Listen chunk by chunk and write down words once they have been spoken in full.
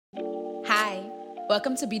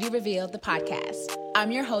Welcome to Beauty Revealed, the podcast.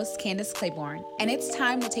 I'm your host, Candace Claiborne, and it's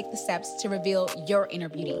time to take the steps to reveal your inner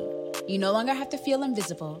beauty. You no longer have to feel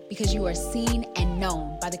invisible because you are seen and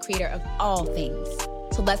known by the creator of all things.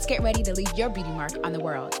 So let's get ready to leave your beauty mark on the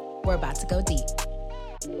world. We're about to go deep.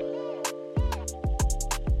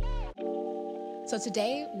 So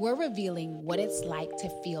today, we're revealing what it's like to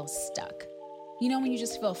feel stuck. You know when you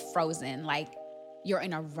just feel frozen, like you're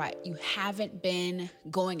in a rut. You haven't been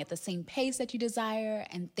going at the same pace that you desire,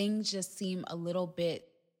 and things just seem a little bit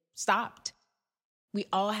stopped. We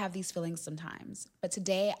all have these feelings sometimes, but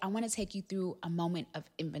today I want to take you through a moment of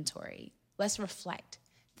inventory. Let's reflect.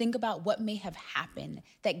 Think about what may have happened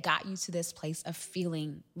that got you to this place of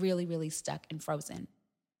feeling really, really stuck and frozen.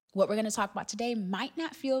 What we're going to talk about today might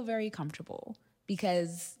not feel very comfortable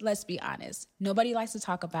because, let's be honest, nobody likes to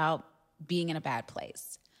talk about being in a bad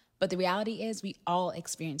place. But the reality is we all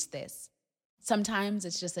experience this. Sometimes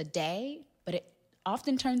it's just a day, but it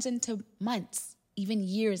often turns into months, even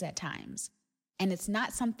years at times. And it's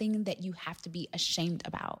not something that you have to be ashamed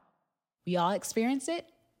about. We all experience it,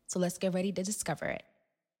 so let's get ready to discover it.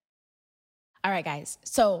 All right, guys.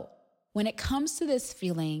 So when it comes to this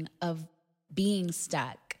feeling of being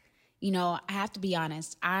stuck, I have to be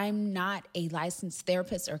honest, I'm not a licensed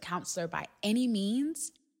therapist or counselor by any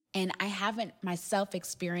means. And I haven't myself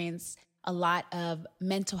experienced a lot of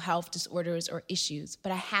mental health disorders or issues,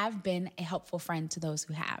 but I have been a helpful friend to those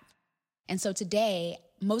who have. And so today,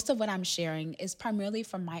 most of what I'm sharing is primarily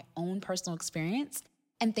from my own personal experience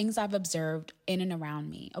and things I've observed in and around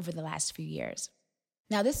me over the last few years.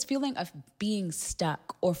 Now, this feeling of being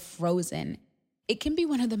stuck or frozen, it can be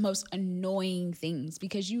one of the most annoying things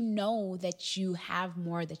because you know that you have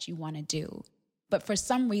more that you want to do. But for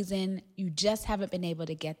some reason, you just haven't been able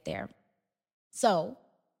to get there. So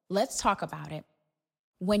let's talk about it.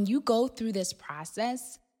 When you go through this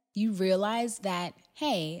process, you realize that,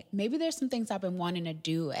 hey, maybe there's some things I've been wanting to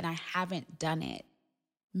do and I haven't done it.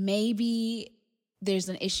 Maybe there's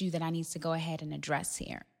an issue that I need to go ahead and address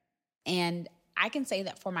here. And I can say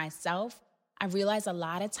that for myself, I realize a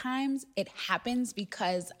lot of times it happens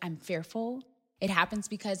because I'm fearful. It happens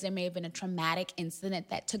because there may have been a traumatic incident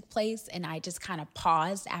that took place and I just kind of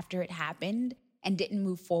paused after it happened and didn't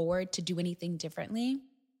move forward to do anything differently.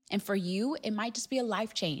 And for you, it might just be a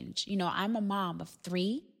life change. I'm a mom of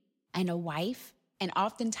 3 and a wife, and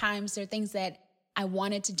oftentimes there are things that I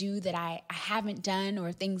wanted to do that I haven't done,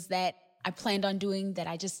 or things that I planned on doing that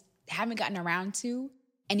I just haven't gotten around to.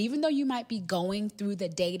 And even though you might be going through the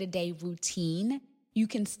day-to-day routine, you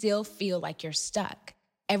can still feel like you're stuck.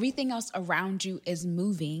 Everything else around you is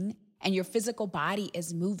moving and your physical body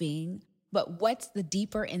is moving, but what's the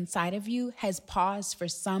deeper inside of you has paused for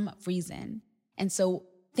some reason. And so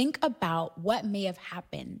think about what may have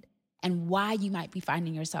happened and why you might be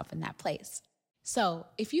finding yourself in that place. So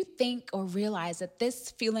if you think or realize that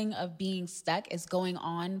this feeling of being stuck is going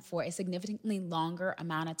on for a significantly longer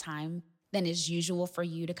amount of time than is usual for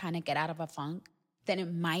you to kind of get out of a funk, then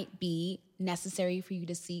it might be necessary for you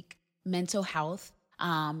to seek mental health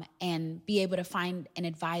and be able to find an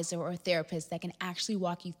advisor or a therapist that can actually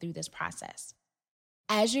walk you through this process.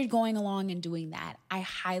 As you're going along and doing that, I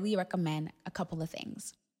highly recommend a couple of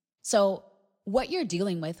things. So what you're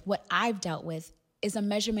dealing with, what I've dealt with, is a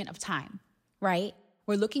measurement of time, right?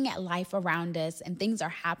 We're looking at life around us and things are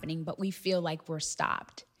happening, but we feel like we're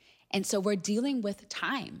stopped. And so we're dealing with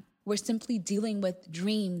time. We're simply dealing with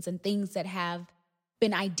dreams and things that have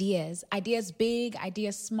been ideas big,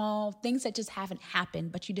 ideas small, things that just haven't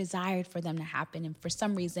happened, but you desired for them to happen. And for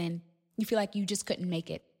some reason, you feel like you just couldn't make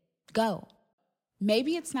it go.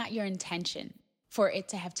 Maybe it's not your intention for it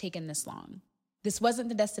to have taken this long. This wasn't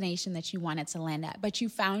the destination that you wanted to land at, but you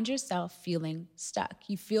found yourself feeling stuck.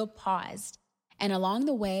 You feel paused. And along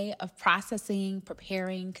the way of processing,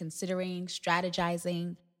 preparing, considering,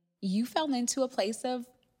 strategizing, you fell into a place of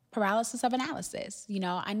paralysis of analysis.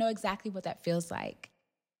 I know exactly what that feels like.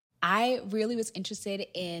 I really was interested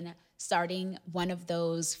in starting one of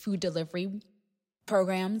those food delivery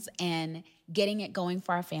programs and getting it going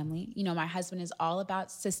for our family. My husband is all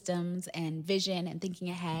about systems and vision and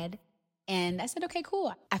thinking ahead. And I said, okay,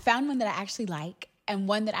 cool. I found one that I actually like and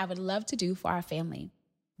one that I would love to do for our family.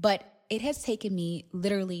 But it has taken me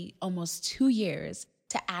literally almost 2 years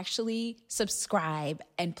to actually subscribe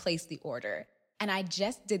and place the order. And I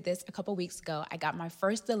just did this a couple weeks ago. I got my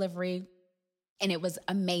first delivery and it was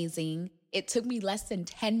amazing. It took me less than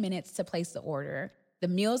 10 minutes to place the order. The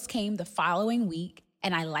meals came the following week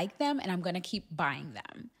and I like them and I'm going to keep buying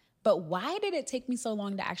them. But why did it take me so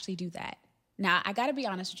long to actually do that? Now, I got to be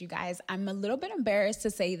honest with you guys. I'm a little bit embarrassed to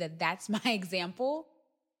say that that's my example,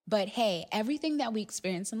 But hey, everything that we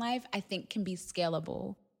experience in life, I think can be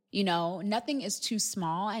scalable. Nothing is too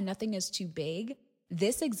small and nothing is too big.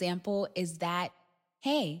 This example is that,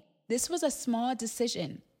 hey, this was a small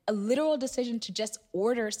decision, a literal decision to just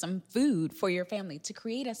order some food for your family, to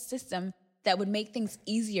create a system that would make things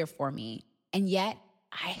easier for me. And yet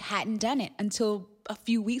I hadn't done it until a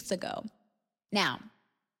few weeks ago. Now,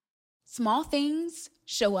 small things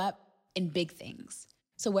show up in big things.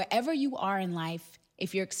 So wherever you are in life,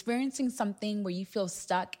 if you're experiencing something where you feel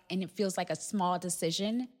stuck and it feels like a small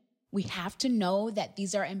decision, we have to know that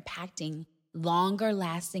these are impacting longer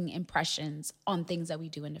lasting impressions on things that we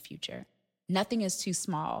do in the future. Nothing is too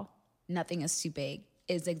small. Nothing is too big.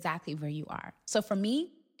 It is exactly where you are. So for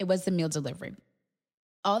me, it was the meal delivery.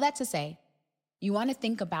 All that to say, you want to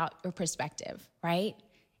think about your perspective, right?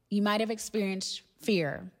 You might have experienced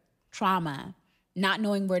fear, trauma, not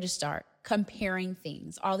knowing where to start, comparing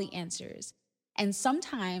things, all the answers. And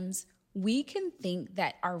sometimes we can think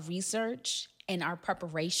that our research and our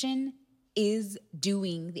preparation is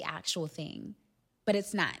doing the actual thing, but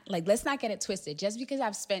it's not. Let's not get it twisted. Just because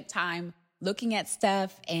I've spent time looking at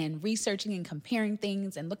stuff and researching and comparing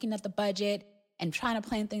things and looking at the budget and trying to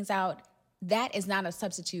plan things out, that is not a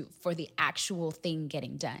substitute for the actual thing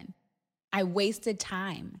getting done. I wasted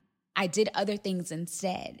time. I did other things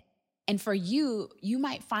instead. And for you, you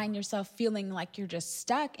might find yourself feeling like you're just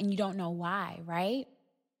stuck and you don't know why, right?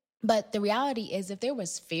 But the reality is, if there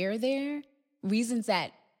was fear there, reasons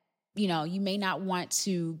that, you may not want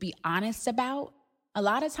to be honest about, a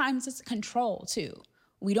lot of times it's control too.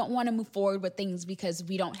 We don't want to move forward with things because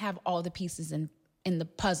we don't have all the pieces in the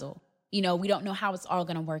puzzle. We don't know how it's all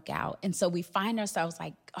going to work out. And so we find ourselves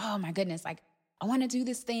like, oh my goodness, I want to do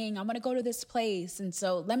this thing. I want to go to this place. And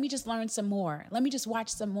so let me just learn some more. Let me just watch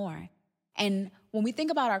some more. And when we think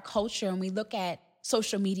about our culture and we look at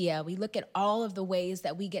social media, we look at all of the ways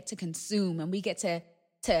that we get to consume and we get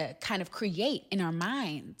to kind of create in our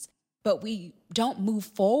minds, but we don't move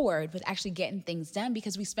forward with actually getting things done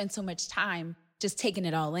because we spend so much time just taking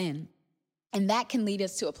it all in. And that can lead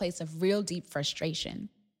us to a place of real deep frustration.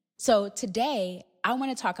 So today, I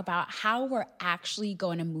want to talk about how we're actually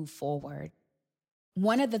going to move forward.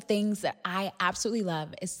 One of the things that I absolutely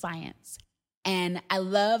love is science. And I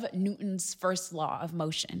love Newton's first law of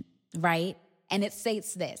motion, right? And it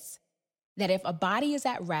states this, that if a body is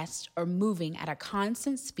at rest or moving at a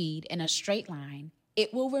constant speed in a straight line,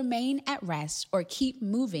 it will remain at rest or keep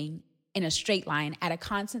moving in a straight line at a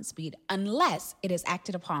constant speed unless it is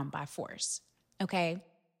acted upon by force, okay?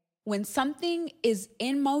 When something is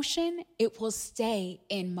in motion, it will stay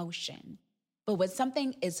in motion. But when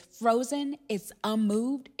something is frozen, it's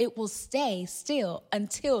unmoved, it will stay still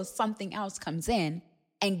until something else comes in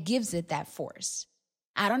and gives it that force.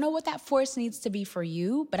 I don't know what that force needs to be for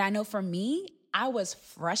you, but I know for me, I was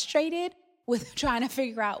frustrated with trying to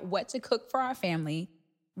figure out what to cook for our family,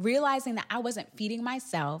 realizing that I wasn't feeding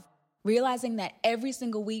myself, realizing that every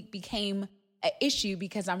single week became an issue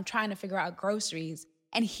because I'm trying to figure out groceries.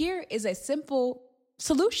 And here is a simple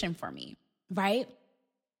solution for me, right?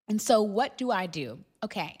 And so what do?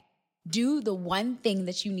 Okay, do the one thing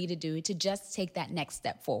that you need to do to just take that next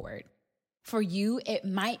step forward. For you, it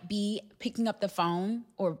might be picking up the phone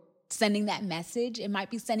or sending that message. It might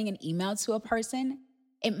be sending an email to a person.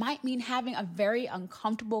 It might mean having a very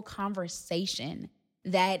uncomfortable conversation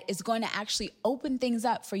that is going to actually open things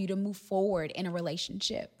up for you to move forward in a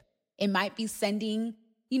relationship. It might be sending,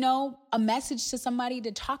 a message to somebody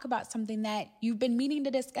to talk about something that you've been meaning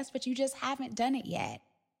to discuss, but you just haven't done it yet.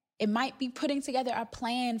 It might be putting together a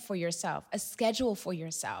plan for yourself, a schedule for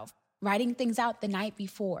yourself, writing things out the night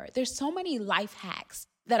before. There's so many life hacks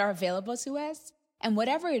that are available to us. And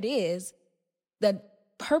whatever it is, the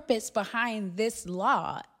purpose behind this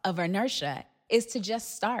law of inertia is to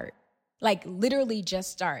just start. Literally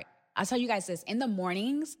just start. I'll tell you guys this, in the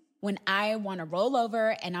mornings when I want to roll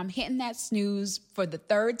over and I'm hitting that snooze for the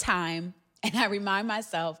third time and I remind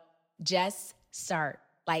myself, just start.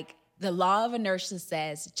 The law of inertia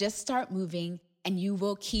says, just start moving and you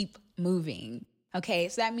will keep moving. Okay,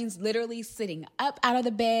 so that means literally sitting up out of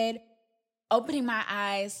the bed, opening my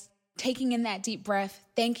eyes, taking in that deep breath,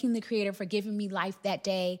 thanking the Creator for giving me life that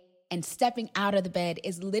day, and stepping out of the bed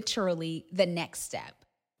is literally the next step.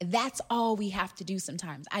 That's all we have to do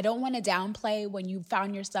sometimes. I don't want to downplay when you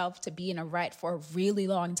found yourself to be in a rut for a really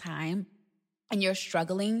long time and you're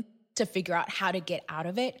struggling to figure out how to get out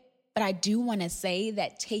of it. But I do want to say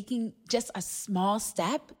that taking just a small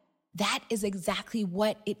step, that is exactly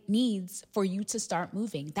what it needs for you to start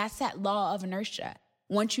moving. That's that law of inertia.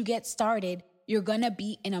 Once you get started, you're going to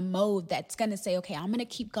be in a mode that's going to say, okay, I'm going to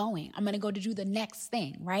keep going. I'm going to go to do the next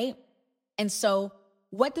thing, right? And so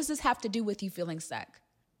what does this have to do with you feeling stuck?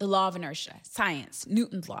 The law of inertia, science,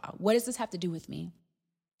 Newton's law. What does this have to do with me?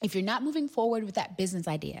 If you're not moving forward with that business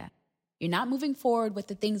idea, you're not moving forward with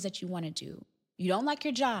the things that you want to do, you don't like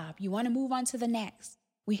your job, you want to move on to the next,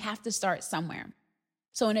 we have to start somewhere.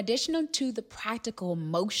 So in addition to the practical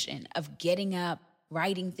motion of getting up,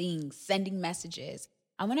 writing things, sending messages,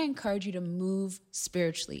 I want to encourage you to move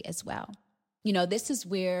spiritually as well. This is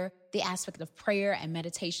where the aspect of prayer and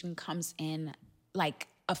meditation comes in like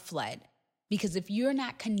a flood. Because if you're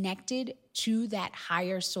not connected to that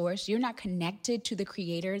higher source, you're not connected to the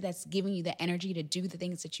creator that's giving you the energy to do the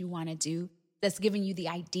things that you want to do, that's giving you the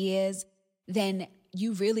ideas, then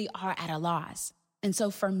you really are at a loss. And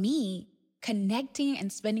so for me, connecting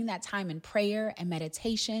and spending that time in prayer and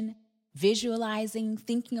meditation, visualizing,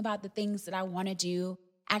 thinking about the things that I want to do,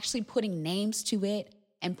 actually putting names to it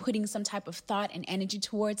and putting some type of thought and energy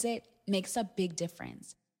towards it makes a big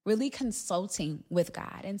difference. Really consulting with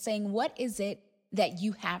God and saying, what is it that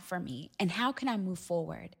you have for me and how can I move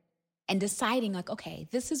forward? And deciding like, okay,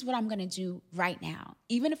 this is what I'm going to do right now.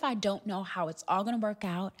 Even if I don't know how it's all going to work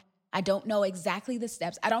out, I don't know exactly the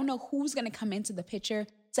steps. I don't know who's going to come into the picture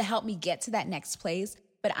to help me get to that next place,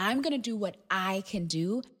 but I'm going to do what I can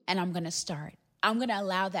do and I'm going to start. I'm going to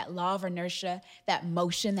allow that law of inertia, that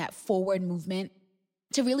motion, that forward movement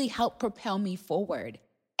to really help propel me forward.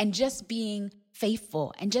 And just being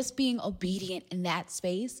faithful and just being obedient in that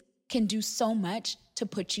space can do so much to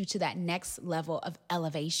put you to that next level of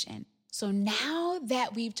elevation. So now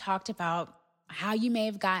that we've talked about how you may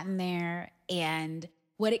have gotten there and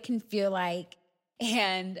what it can feel like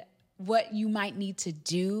and what you might need to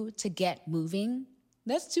do to get moving,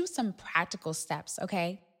 let's do some practical steps,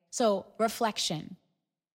 okay? So reflection.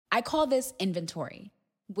 I call this inventory,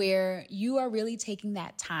 where you are really taking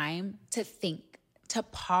that time to think, to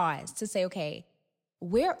pause, to say, okay,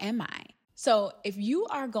 where am I? So if you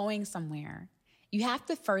are going somewhere, you have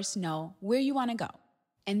to first know where you want to go.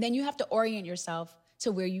 And then you have to orient yourself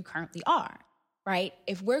to where you currently are, right?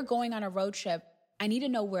 If we're going on a road trip, I need to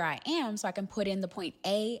know where I am so I can put in the point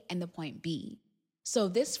A and the point B. So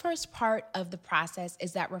this first part of the process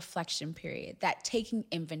is that reflection period, that taking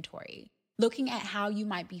inventory, looking at how you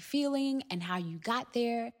might be feeling and how you got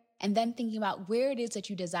there, and then thinking about where it is that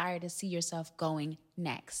you desire to see yourself going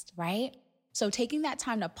next, right? So taking that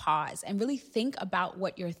time to pause and really think about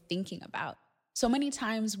what you're thinking about. So many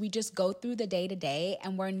times we just go through the day-to-day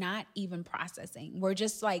and we're not even processing. We're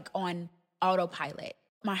just like on autopilot.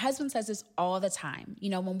 My husband says this all the time.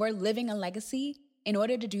 When we're living a legacy, in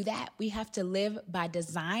order to do that, we have to live by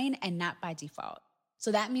design and not by default.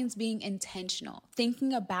 So that means being intentional,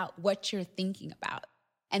 thinking about what you're thinking about.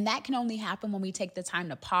 And that can only happen when we take the time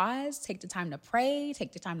to pause, take the time to pray,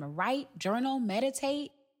 take the time to write, journal,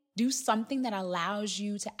 meditate, do something that allows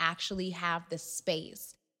you to actually have the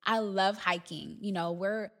space. I love hiking.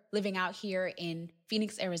 We're living out here in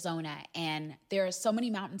Phoenix, Arizona, and there are so many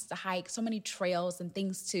mountains to hike, so many trails and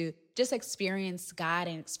things to just experience God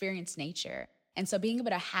and experience nature. And so being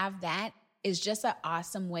able to have that is just an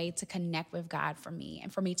awesome way to connect with God for me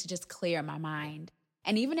and for me to just clear my mind.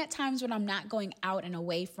 And even at times when I'm not going out and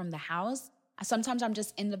away from the house, sometimes I'm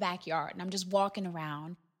just in the backyard and I'm just walking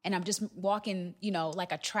around and I'm just walking,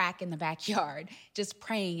 like a track in the backyard, just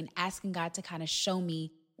praying and asking God to kind of show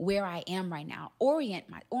me where I am right now. Orient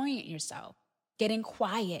yourself, getting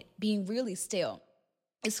quiet, being really still.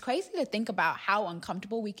 It's crazy to think about how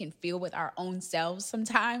uncomfortable we can feel with our own selves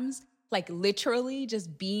sometimes, like literally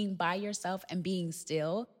just being by yourself and being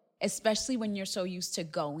still, especially when you're so used to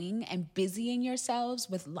going and busying yourselves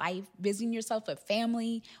with life, busying yourself with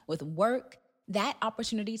family, with work. That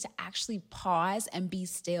opportunity to actually pause and be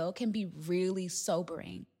still can be really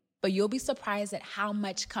sobering. But you'll be surprised at how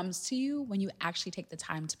much comes to you when you actually take the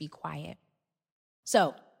time to be quiet.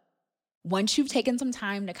 So once you've taken some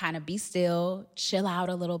time to kind of be still, chill out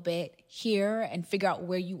a little bit, hear and figure out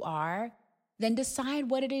where you are, then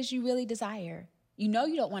decide what it is you really desire. You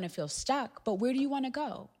don't want to feel stuck, but where do you want to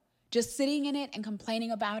go? Just sitting in it and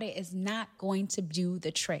complaining about it is not going to do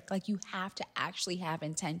the trick. Like, you have to actually have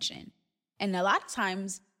intention. And a lot of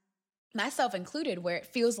times, myself included, where it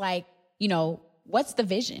feels like, what's the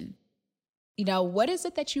vision? What is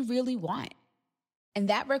it that you really want? And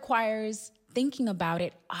that requires thinking about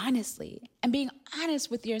it honestly and being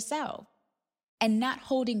honest with yourself and not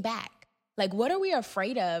holding back. Like, what are we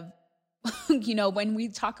afraid of, when we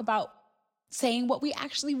talk about saying what we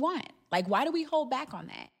actually want? Like, why do we hold back on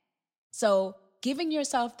that? So giving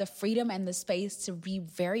yourself the freedom and the space to be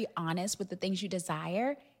very honest with the things you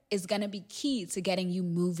desire is going to be key to getting you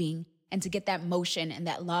moving and to get that motion and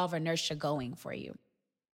that law of inertia going for you.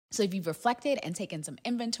 So if you've reflected and taken some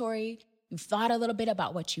inventory, You've thought a little bit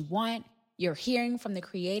about what you want. You're hearing from the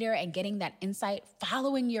creator and getting that insight,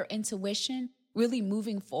 following your intuition, really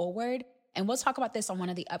moving forward. And we'll talk about this on one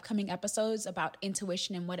of the upcoming episodes about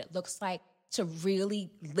intuition and what it looks like to really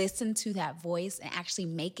listen to that voice and actually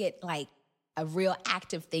make it like a real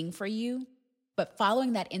active thing for you. But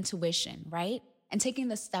following that intuition, right? And taking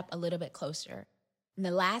the step a little bit closer. And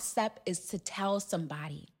the last step is to tell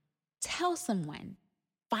somebody. Tell someone.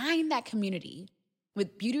 Find that community.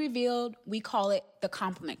 With Beauty Revealed, we call it the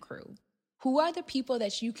compliment crew. Who are the people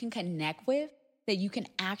that you can connect with, that you can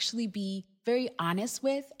actually be very honest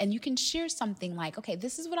with, and you can share something like, okay,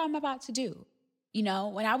 this is what I'm about to do. You know,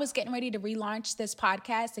 when I was getting ready to relaunch this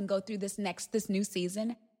podcast and go through this new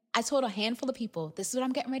season, I told a handful of people, this is what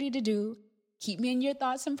I'm getting ready to do. Keep me in your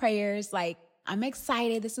thoughts and prayers. Like, I'm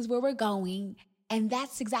excited. This is where we're going. And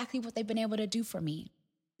that's exactly what they've been able to do for me.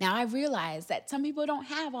 Now, I realize that some people don't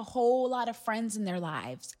have a whole lot of friends in their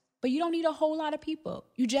lives, but you don't need a whole lot of people.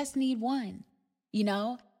 You just need one, you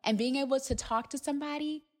know? And being able to talk to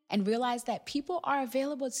somebody and realize that people are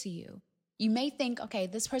available to you. You may think, okay,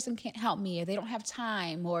 this person can't help me, or they don't have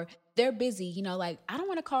time, or they're busy. You know, like, I don't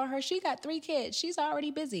want to call her. She got 3 kids. She's already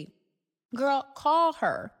busy. Girl, call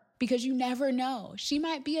her, because you never know. She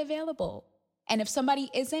might be available. And if somebody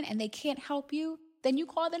isn't and they can't help you, then you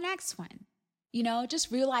call the next one. You know,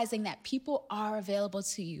 just realizing that people are available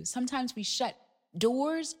to you. Sometimes we shut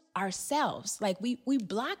doors ourselves. Like we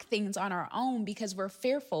block things on our own because we're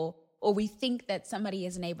fearful, or we think that somebody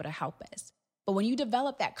isn't able to help us. But when you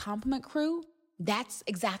develop that compliment crew, that's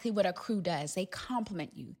exactly what a crew does. They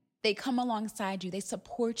compliment you. They come alongside you. They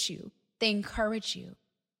support you. They encourage you.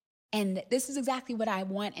 And this is exactly what I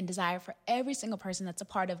want and desire for every single person that's a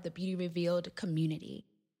part of the Beauty Revealed community,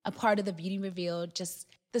 a part of the Beauty Revealed, just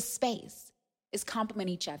the space, is compliment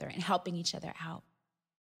each other and helping each other out.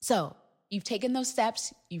 So you've taken those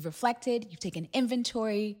steps, you've reflected, you've taken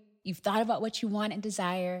inventory, you've thought about what you want and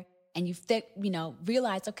desire, and you've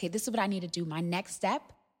realized, okay, this is what I need to do. My next step.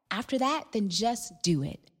 After that, then just do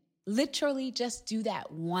it. Literally just do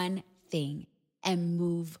that one thing and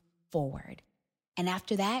move forward. And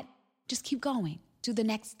after that, just keep going. Do the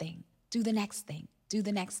next thing. Do the next thing. Do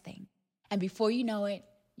the next thing. And before you know it,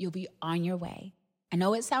 you'll be on your way. I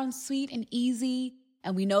know it sounds sweet and easy,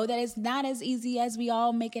 and we know that it's not as easy as we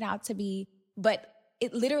all make it out to be, but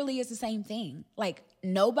it literally is the same thing. Like,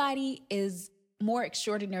 nobody is more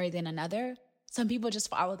extraordinary than another. Some people just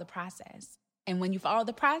follow the process. And when you follow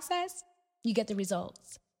the process, you get the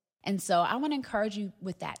results. And so I want to encourage you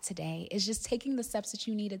with that today, is just taking the steps that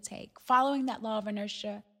you need to take, following that law of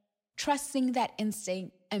inertia, trusting that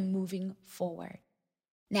instinct, and moving forward.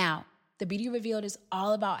 Now, the Beauty Revealed is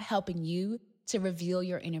all about helping you to reveal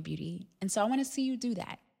your inner beauty. And so I want to see you do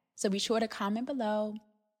that. So be sure to comment below.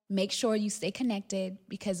 Make sure you stay connected,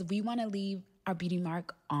 because we want to leave our beauty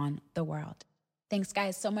mark on the world. Thanks,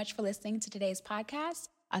 guys, so much for listening to today's podcast.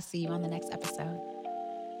 I'll see you on the next episode.